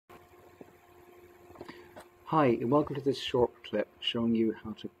Hi, and welcome to this short clip showing you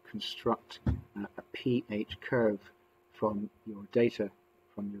how to construct a pH curve from your data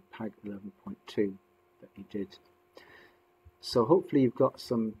from your PAG 11.2 that you did. So hopefully you've got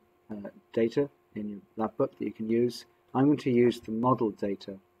some data in your lab book that you can use. I'm going to use the model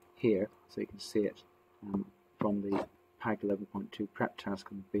data here so you can see it from the PAG 11.2 prep task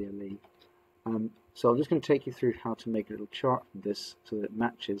on the BLE. So I'm just going to take you through how to make a little chart from this so that it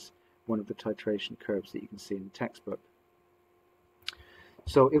matches one of the titration curves that you can see in the textbook.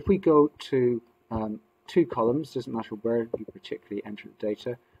 So if we go to two columns, doesn't matter where you particularly enter the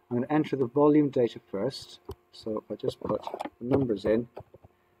data. I'm going to enter the volume data first. So if I just put the numbers in,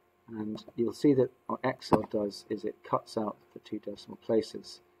 and you'll see that what Excel does is it cuts out the two decimal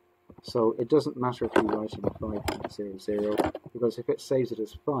places. So it doesn't matter if you write in 5.00, because if it saves it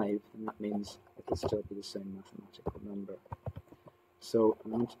as 5, then that means it will still be the same mathematical number. So I'm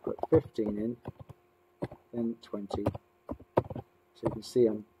going to put 15 in, then 20. So you can see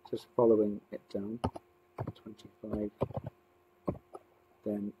I'm just following it down. 25,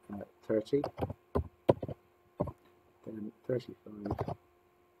 then 30, then 35,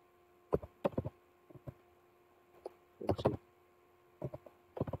 40.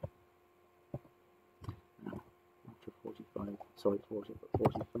 Now, after 45, sorry, 40, but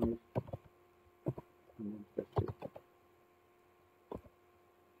 45, and then 50.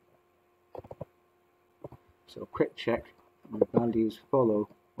 So quick check, my values follow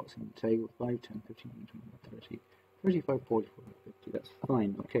what's in the table, 5, 10, 15, 20, 30, 35, 44, 50, that's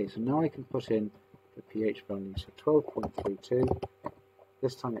fine. Okay, so now I can put in the pH value, so 12.32.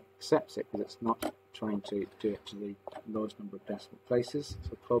 This time it accepts it because it's not trying to do it to the lowest number of decimal places,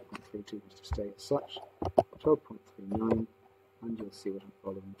 so 12.32 has to stay as such, 12.39, and you'll see what I'm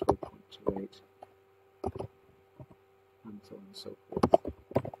following, 12.28, and so on and so forth.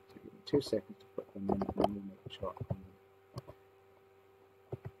 So give me 2 seconds to put them in, and then we'll make a chart from them.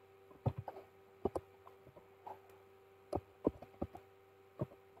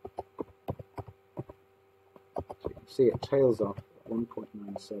 So you can see it tails off at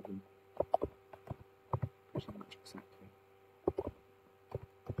 1.97, pretty much exactly.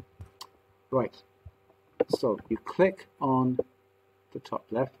 Right, so you click on the top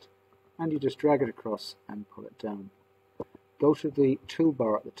left, and you just drag it across and pull it down. Go to the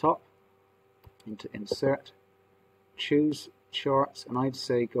toolbar at the top, into Insert, choose Charts, and I'd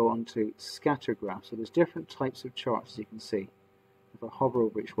say go on to Scatter Graph. So there's different types of charts, as you can see. If I hover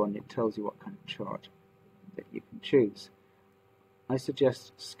over each one, it tells you what kind of chart that you can choose. I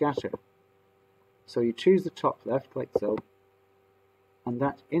suggest Scatter. So you choose the top left, like so, and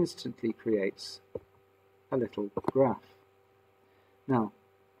that instantly creates a little graph. Now,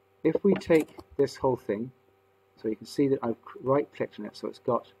 if we take this whole thing, so you can see that I've right-clicked on it, so it's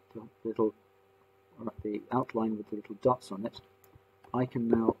got the little, the outline with the little dots on it. I can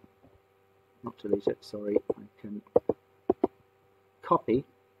now, not delete it, sorry, I can copy.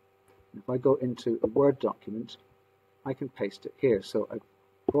 And if I go into a Word document, I can paste it here. So I've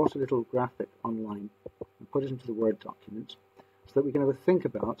brought a little graphic online and put it into the Word document so that we can have a think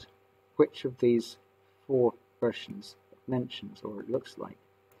about which of these four versions it mentions or it looks like.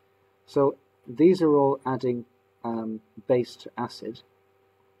 So these are all adding base to acid.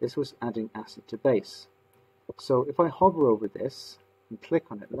 This was adding acid to base. So if I hover over this and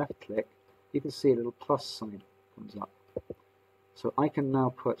click on it, left click, you can see a little plus sign comes up. So I can now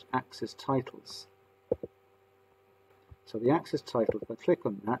put axis titles. So the axis title, if I click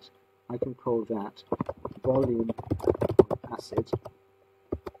on that, I can call that volume of acid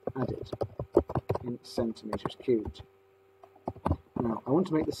added in centimeters cubed. Now, I want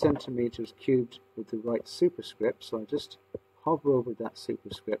to make the centimeters cubed with the right superscript, so I just hover over that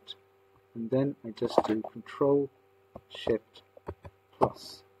superscript, and then I just do Control Shift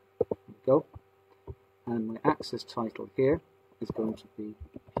plus. There we go. And my axis title here is going to be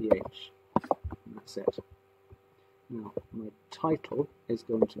pH, and that's it. Now, my title is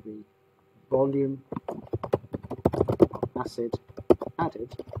going to be volume of acid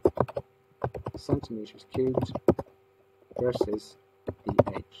added centimeters cubed versus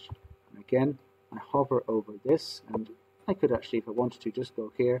pH. And again, I hover over this, and I could actually, if I wanted to, just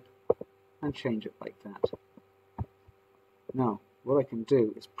go here and change it like that. Now, what I can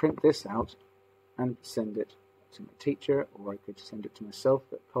do is print this out and send it to my teacher, or I could send it to myself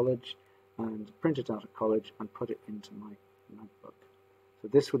at college and print it out at college and put it into my lab book. So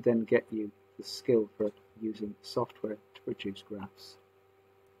this would then get you the skill for using software to produce graphs.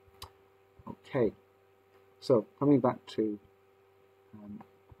 Okay, so coming back to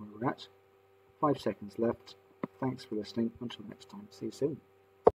where we're at, 5 seconds left. Thanks for listening. Until next time, see you soon.